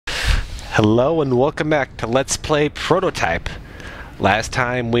Hello and welcome back to Let's Play Prototype. Last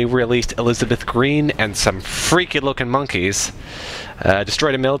time we released Elizabeth Green and some freaky looking monkeys,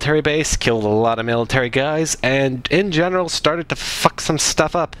 destroyed a military base, killed a lot of military guys, and in general started to fuck some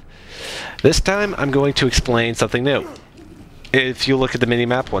stuff up. This time I'm going to explain something new. If you look at the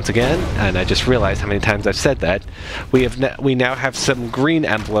minimap once again, and I just realized how many times I've said that, we now have some green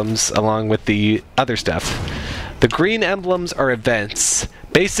emblems along with the other stuff. The green emblems are events.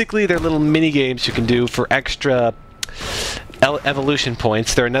 Basically, they're little mini-games you can do for extra evolution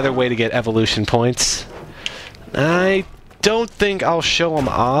points. They're another way to get evolution points. I don't think I'll show them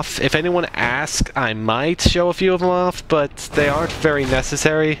off. If anyone asks, I might show a few of them off, but they aren't very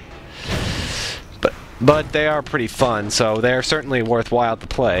necessary. But they are pretty fun, so they're certainly worthwhile to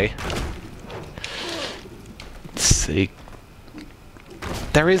play. Let's see.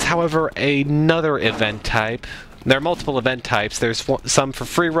 There is, however, another event type. There are multiple event types. There's some for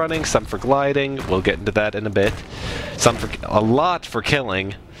free running, some for gliding. We'll get into that in a bit. A lot for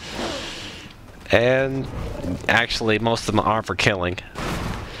killing. And actually, most of them are for killing.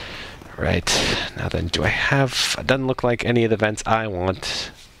 Right. Now then, do I have... It doesn't look like any of the events I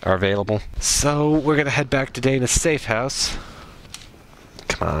want are available. So, we're gonna head back to Dana's safe house.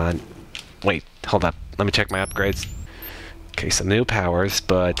 Come on. Wait, hold up. Let me check my upgrades. Okay, some new powers,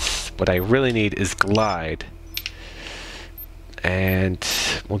 but what I really need is glide. And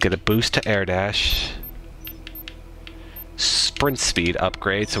we'll get a boost to air dash. Sprint speed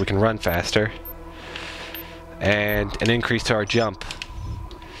upgrade so we can run faster. And an increase to our jump.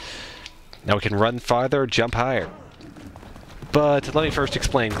 Now we can run farther, jump higher. But let me first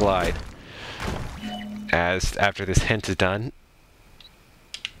explain glide. After this hint is done.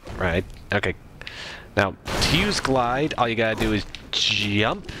 Right, okay. Now, to use glide, all you gotta do is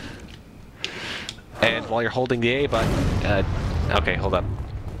jump. And while you're holding the A button, okay, hold up.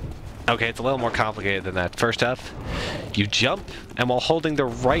 Okay, it's a little more complicated than that. First up, you jump, and while holding the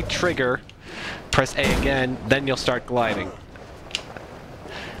right trigger, press A again, then you'll start gliding.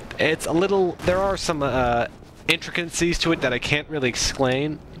 It's a little... There are some intricacies to it that I can't really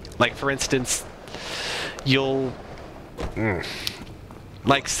explain. Like, for instance, you'll...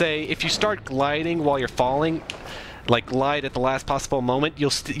 Like, say, if you start gliding while you're falling, like glide at the last possible moment,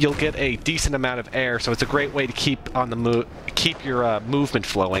 you'll get a decent amount of air, so it's a great way to keep on the keep your movement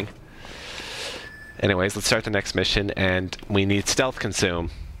flowing. Anyways, let's start the next mission, and we need stealth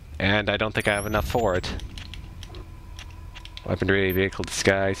consume, and I don't think I have enough for it. Weaponry, vehicle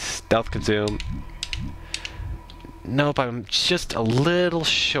disguise, stealth consume. Nope, I'm just a little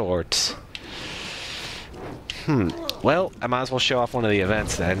short. Well, I might as well show off one of the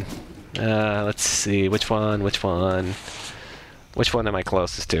events then. Let's see, which one am I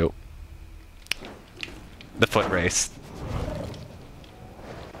closest to? The foot race.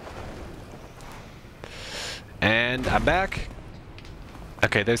 And I'm back.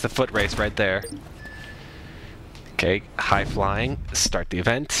 Okay, there's the foot race right there. Okay, high flying, start the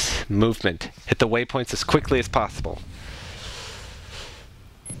event. Movement, hit the waypoints as quickly as possible.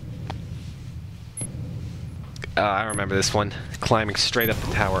 I remember this one, climbing straight up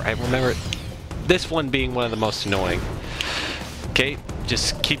the tower. I remember this one being one of the most annoying. Okay,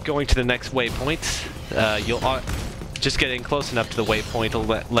 just keep going to the next waypoint. You'll just getting close enough to the waypoint will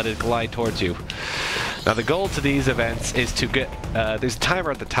let it glide towards you. Now the goal to these events is to get, there's a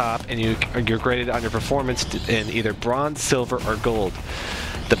timer at the top, and you're graded on your performance in either bronze, silver, or gold.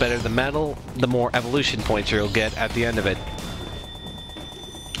 The better the medal, the more evolution points you'll get at the end of it.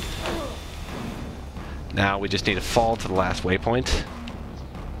 Now we just need to fall to the last waypoint.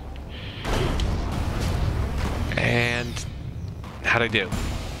 And how'd I do?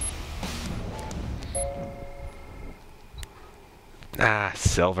 Ah,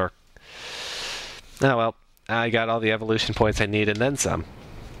 silver. Oh well, I got all the evolution points I need and then some.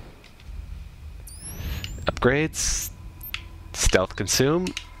 Upgrades. Stealth consume.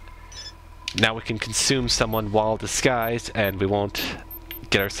 Now we can consume someone while disguised and we won't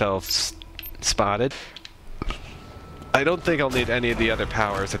get ourselves spotted. I don't think I'll need any of the other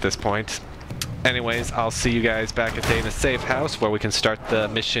powers at this point. Anyways, I'll see you guys back at Dana's safe house where we can start the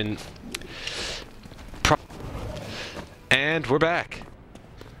mission. And we're back.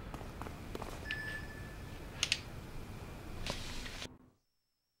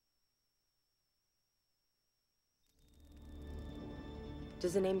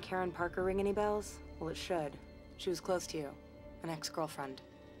 Does the name Karen Parker ring any bells? Well, it should. She was close to you. An ex-girlfriend.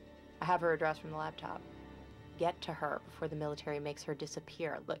 I have her address from the laptop. Get to her before the military makes her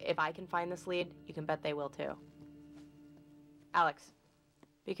disappear. Look, if I can find this lead, you can bet they will too. Alex,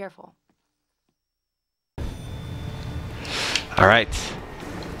 be careful. Alright.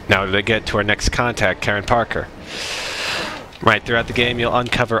 Now to get to our next contact, Karen Parker. Right, throughout the game you'll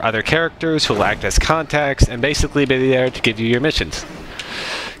uncover other characters who will act as contacts and basically be there to give you your missions.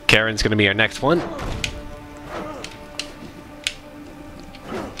 Karen's going to be our next one.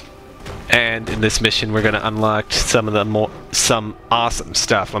 And in this mission we're going to unlock some awesome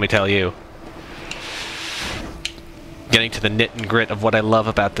stuff, let me tell you. Getting to the nit and grit of what I love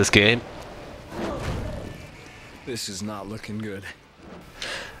about this game. This is not looking good.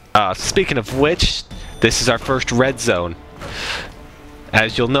 Speaking of which, this is our first red zone.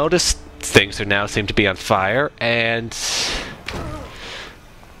 As you'll notice, things now seem to be on fire, and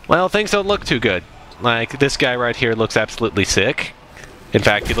well, things don't look too good. Like, this guy right here looks absolutely sick. In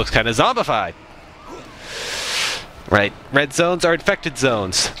fact, he looks kind of zombified. Right, red zones are infected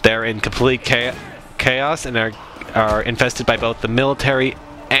zones. They're in complete chaos and are infested by both the military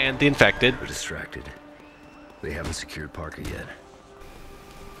and the infected. We're distracted. They haven't secured Parker yet.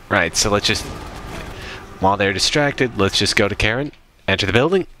 Right, so let's just, while they're distracted, let's just go to Karen, enter the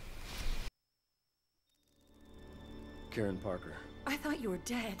building. Karen Parker. I thought you were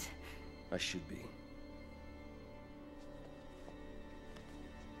dead. I should be.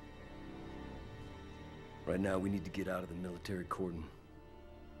 Right now, we need to get out of the military cordon.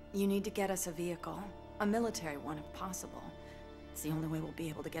 You need to get us a vehicle. A military one, if possible. It's the only way we'll be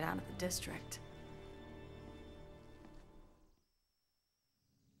able to get out of the district.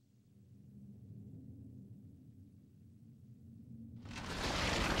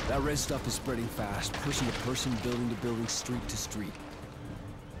 That red stuff is spreading fast, person to person, building to building, street to street.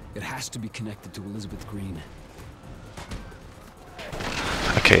 It has to be connected to Elizabeth Green.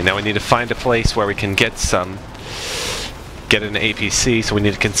 Okay, now we need to find a place where we can get an APC, so we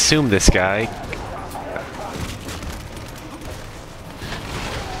need to consume this guy.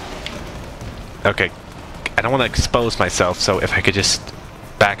 Okay, I don't want to expose myself, so if I could just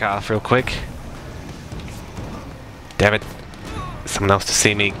back off real quick. Damn it. Someone else to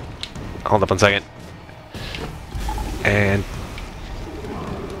see me. Hold up 1 second. And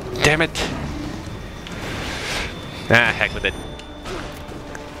damn it. Ah, heck with it.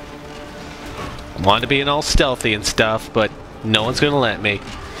 Wanted to be all stealthy and stuff, but no one's gonna let me.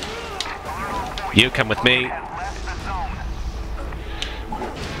 You come with me.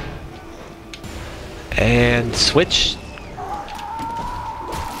 And switch.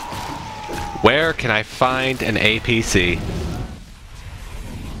 Where can I find an APC?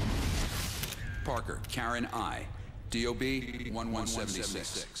 Parker, Karen I. DOB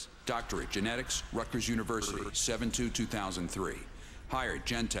 1176. Doctorate, Genetics, Rutgers University, 7/2/2003. Hired,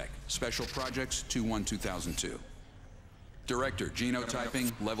 Gentech, Special Projects, 2/1/2002. Director,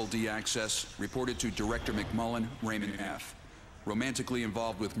 Genotyping, Level D Access, reported to Director McMullen, Raymond F. Romantically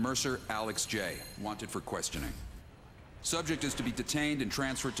involved with Mercer, Alex J. Wanted for questioning. Subject is to be detained and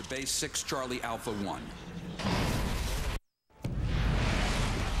transferred to Base 6 Charlie Alpha 1.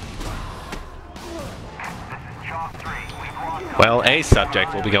 Well, a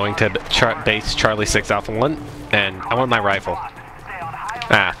subject will be going to Base Charlie 6 Alpha 1, and I want my rifle.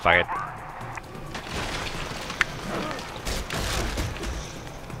 Ah, fuck it.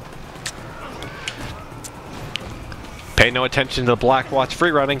 Pay no attention to the Black Watch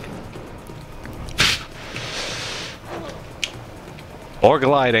free running. Or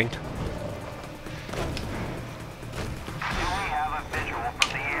gliding.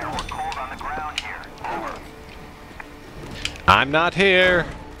 I'm not here.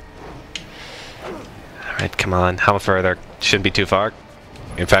 Alright, come on. How further? Shouldn't be too far.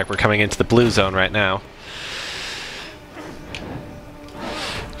 In fact, we're coming into the blue zone right now.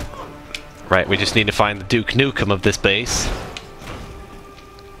 Right, we just need to find the Duke Nukem of this base.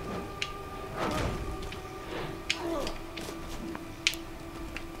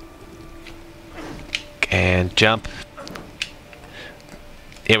 And jump.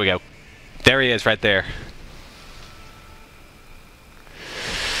 Here we go. There he is, right there.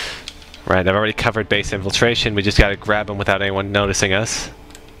 Right, I've already covered base infiltration. We just gotta grab him without anyone noticing us.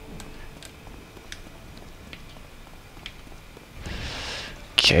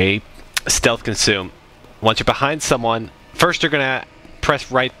 Okay, stealth consume. Once you're behind someone, first you're gonna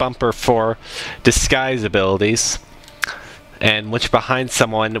press right bumper for disguise abilities. And once you're behind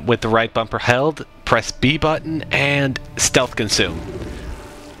someone with the right bumper held, press B button and stealth consume.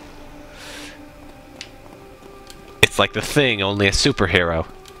 It's like The Thing, only a superhero.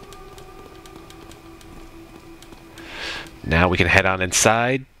 Now we can head on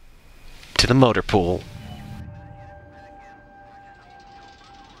inside to the motor pool.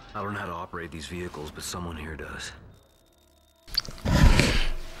 I don't know how to operate these vehicles, but someone here does.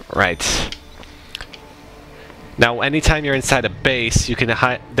 Right. Now, anytime you're inside a base, you can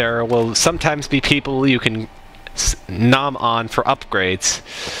there will sometimes be people you can nom on for upgrades.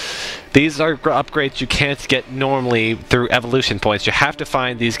 These are upgrades you can't get normally through evolution points. You have to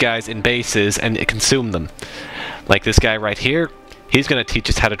find these guys in bases and consume them. Like this guy right here, he's going to teach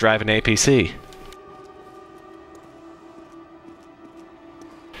us how to drive an APC.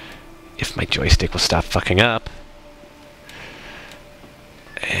 If my joystick will stop fucking up.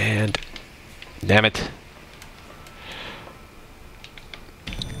 And... damn it.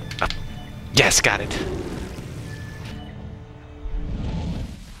 Oh, yes, got it.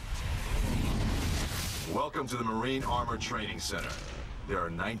 Welcome to the Marine Armor Training Center. There are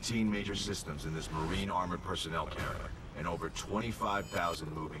 19 major systems in this Marine Armored Personnel Carrier and over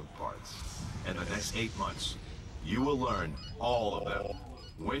 25,000 moving parts. In the next 8 months, you will learn all of them.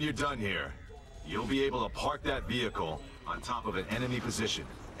 When you're done here, you'll be able to park that vehicle on top of an enemy position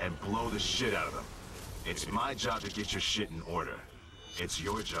and blow the shit out of them. It's my job to get your shit in order. It's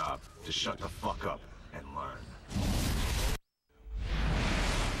your job to shut the fuck up and learn.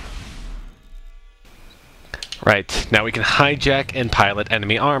 Right, now we can hijack and pilot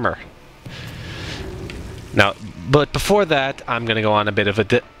enemy armor. Now, but before that, I'm going to go on a bit of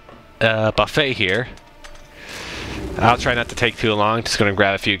a buffet here. I'll try not to take too long, just going to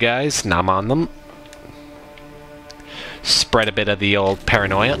grab a few guys, nom on them. Spread a bit of the old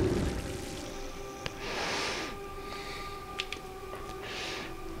paranoia.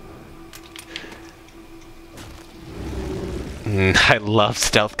 I love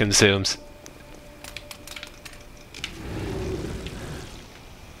stealth consumes.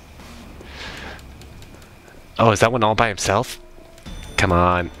 Oh, is that one all by himself? Come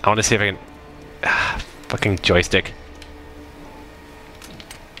on. I want to see if I can... fucking joystick.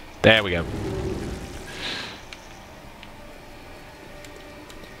 There we go.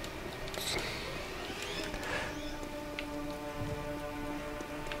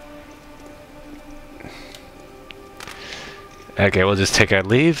 Okay, we'll just take our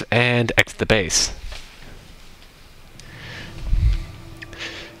leave and exit the base.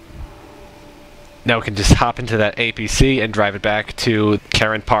 Now we can just hop into that APC and drive it back to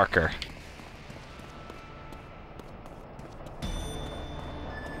Karen Parker.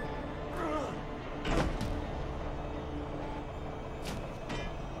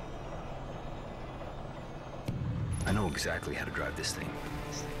 I know exactly how to drive this thing.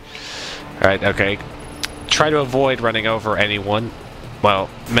 Alright, okay. Try to avoid running over anyone. Well,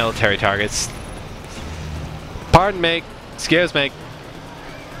 military targets. Pardon me. Excuse me.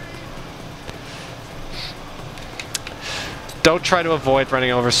 Don't try to avoid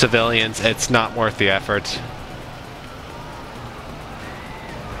running over civilians. It's not worth the effort.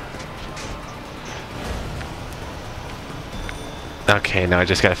 Okay, now I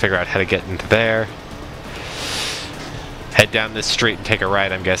just gotta figure out how to get into there. Head down this street and take a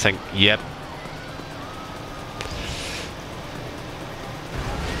right, I'm guessing. Yep.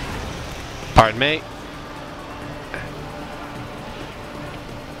 Pardon me.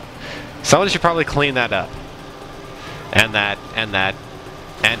 Someone should probably clean that up. And that, and that,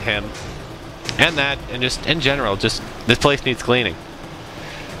 and him, and that, and just in general, just this place needs cleaning.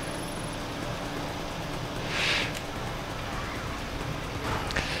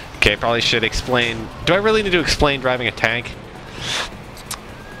 Okay, probably should explain. Do I really need to explain driving a tank?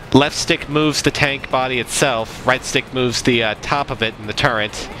 Left stick moves the tank body itself, right stick moves the top of it in the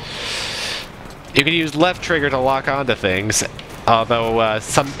turret. You can use left trigger to lock onto things, although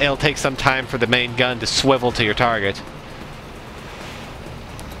it'll take some time for the main gun to swivel to your target.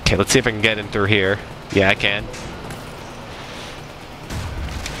 Okay, let's see if I can get in through here. Yeah, I can.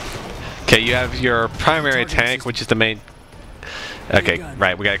 Okay, you have your primary tank, which is the main... Okay,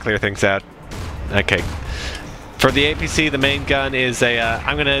 right, we gotta clear things out. Okay. For the APC, the main gun is a,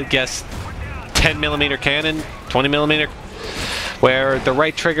 I'm gonna guess, 10mm cannon, 20mm, where the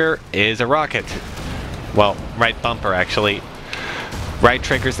right trigger is a rocket. Well, right bumper, actually. Right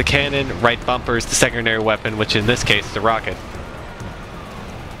trigger's the cannon, right bumper is the secondary weapon, which in this case is a rocket.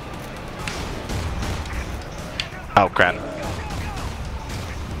 Oh, crap.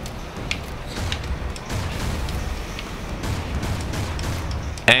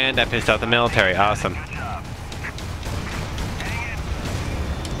 And I pissed out the military. Awesome.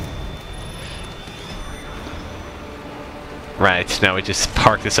 Right, now we just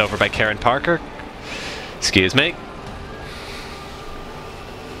park this over by Karen Parker. Excuse me.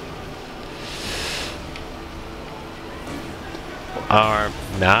 Or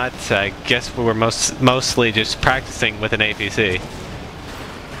not. I guess we were mostly just practicing with an APC.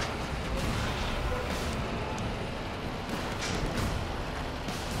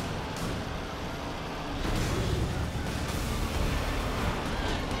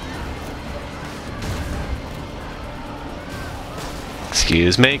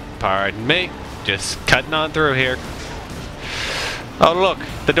 Excuse me, pardon me. Just cutting on through here. Oh look,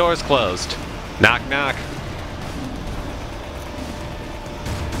 the door's closed. Knock knock.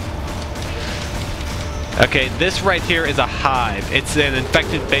 Okay, this right here is a hive. It's an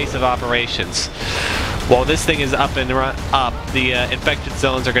infected base of operations. While this thing is up and the infected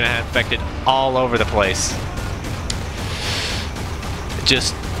zones are going to have infected all over the place.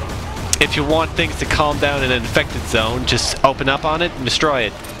 Just, if you want things to calm down in an infected zone, just open up on it and destroy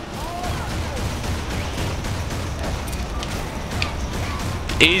it.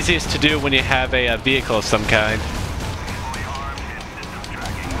 Easiest to do when you have a vehicle of some kind.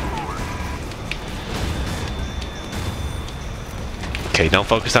 Okay, don't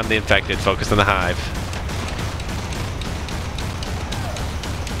focus on the infected, focus on the hive.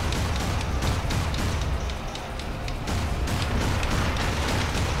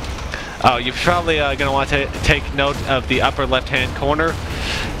 Oh, you're probably going to want to take note of the upper left-hand corner.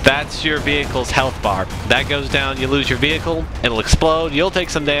 That's your vehicle's health bar. That goes down, you lose your vehicle, it'll explode, you'll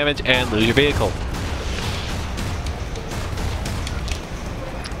take some damage, and lose your vehicle.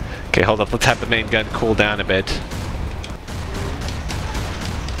 Okay, hold up, let's have the main gun cool down a bit.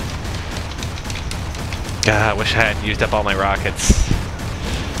 I wish I hadn't used up all my rockets.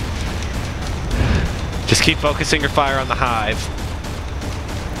 Just keep focusing your fire on the hive.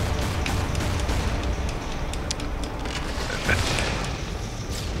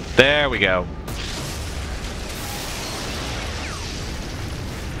 There we go.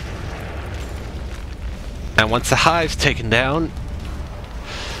 And once the hive's taken down,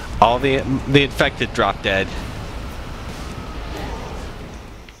 all the infected drop dead.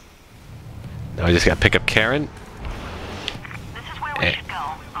 Now I just gotta pick up Karen. This is where we should go.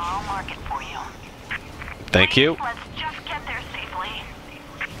 I'll mark it for you. Thank you. Let's just get there safely.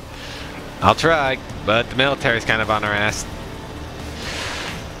 I'll try, but the military's kind of on our ass.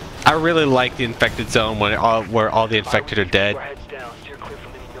 I really like the infected zone where all the infected are dead.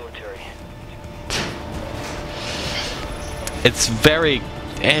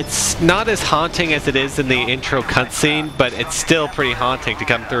 It's not as haunting as it is in the intro cutscene, but it's still pretty haunting to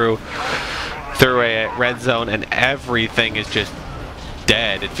come through a red zone and everything is just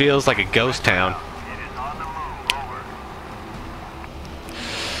dead. It feels like a ghost town.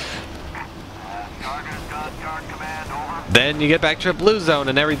 Then you get back to a blue zone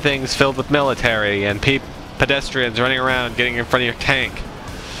and everything's filled with military and pedestrians running around getting in front of your tank.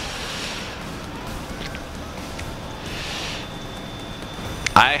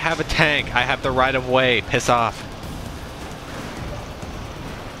 I have a tank. I have the right of way. Piss off.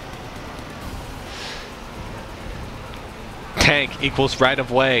 Tank equals right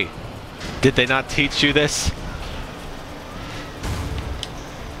of way. Did they not teach you this?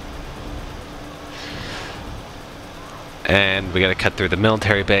 And we gotta cut through the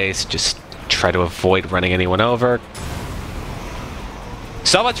military base, just try to avoid running anyone over.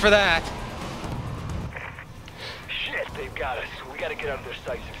 So much for that! Shit, they've got us. We gotta get out of their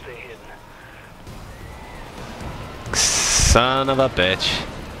sights and stay hidden. Son of a bitch.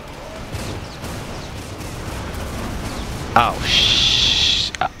 Oh,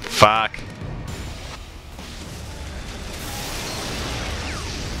 fuck.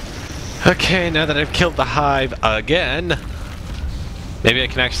 Okay, now that I've killed the hive again, maybe I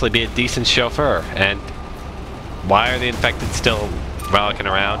can actually be a decent chauffeur. And why are the infected still rollicking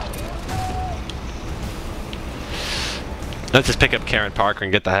around? Let's just pick up Karen Parker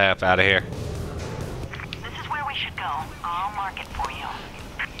and get the F out of here. This is where we should go. I'll mark it for you.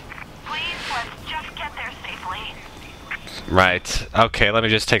 Please, let's just get there safely. Right. Okay, let me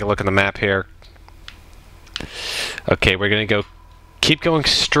just take a look at the map here. Okay, we're gonna keep going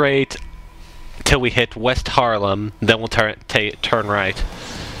straight till we hit West Harlem, then we'll turn right.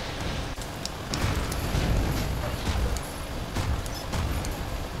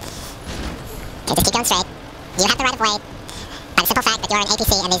 Okay, just keep going straight. You have the right of way, by the simple fact that you're an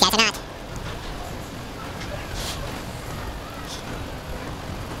APC and these guys are not.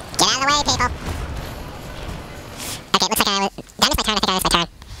 Get out of the way, people. Okay, looks like I missed my turn. I think I missed my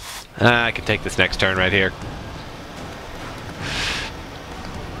turn. I can take this next turn right here.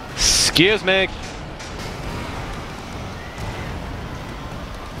 Excuse me.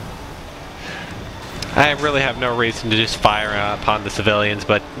 I really have no reason to just fire upon the civilians,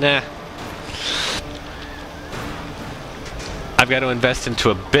 but nah. I've got to invest into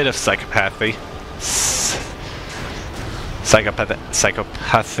a bit of psychopathy.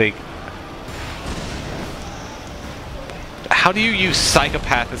 Psychopathic. How do you use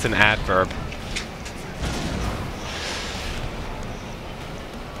psychopath as an adverb?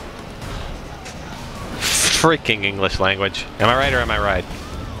 freaking English language. Am I right or am I right?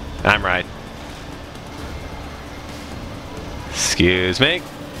 I'm right. Excuse me.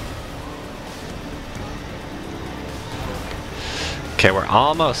 Okay, we're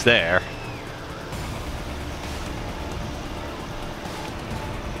almost there.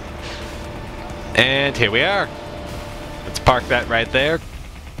 And here we are. Let's park that right there.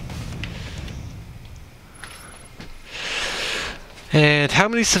 And how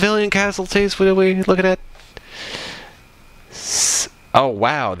many civilian casualties were we looking at? Oh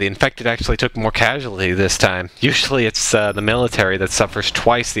wow, the infected actually took more casualty this time. Usually it's the military that suffers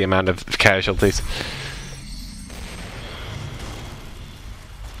twice the amount of casualties.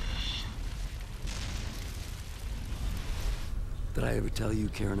 Did I ever tell you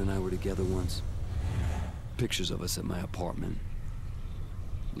Karen and I were together once? Pictures of us at my apartment.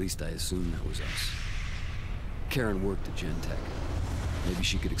 At least I assumed that was us. Karen worked at Gentech. Maybe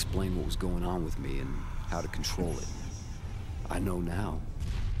she could explain what was going on with me and how to control it. I know now.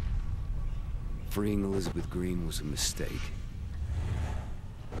 Freeing Elizabeth Green was a mistake.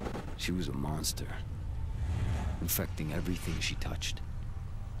 She was a monster, infecting everything she touched.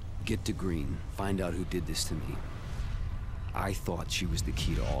 Get to Green, find out who did this to me. I thought she was the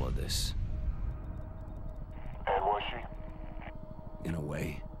key to all of this. And was she? In a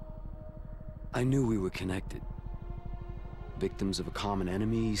way. I knew we were connected. Victims of a common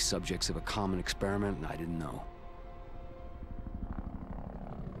enemy, subjects of a common experiment, and I didn't know.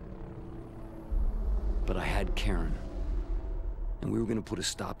 But I had Karen, and we were gonna put a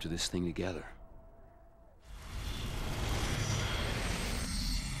stop to this thing together.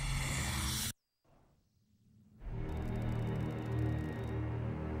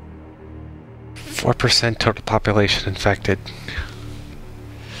 %, total population infected.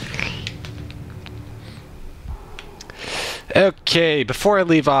 Okay, before I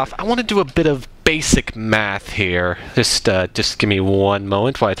leave off, I want to do a bit of basic math here. Just give me one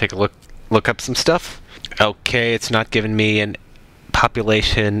moment while I take a look up some stuff. Okay, it's not giving me an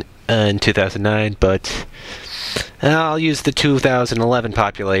population in 2009, but I'll use the 2011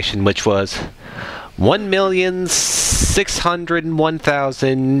 population, which was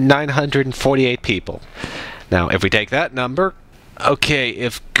 1,601,948 people. Now, if we take that number, okay,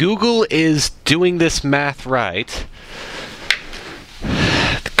 if Google is doing this math right,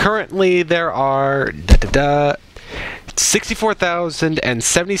 currently there are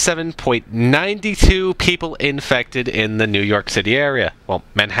 64,077.92 people infected in the New York City area. Well,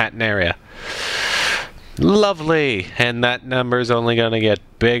 Manhattan area. Lovely. And that number is only going to get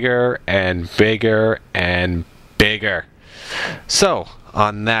bigger and bigger and bigger. So,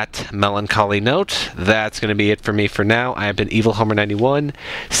 on that melancholy note, that's going to be it for me for now. I have been Evil Homer 91.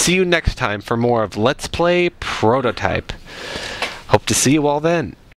 See you next time for more of Let's Play Prototype. Hope to see you all then.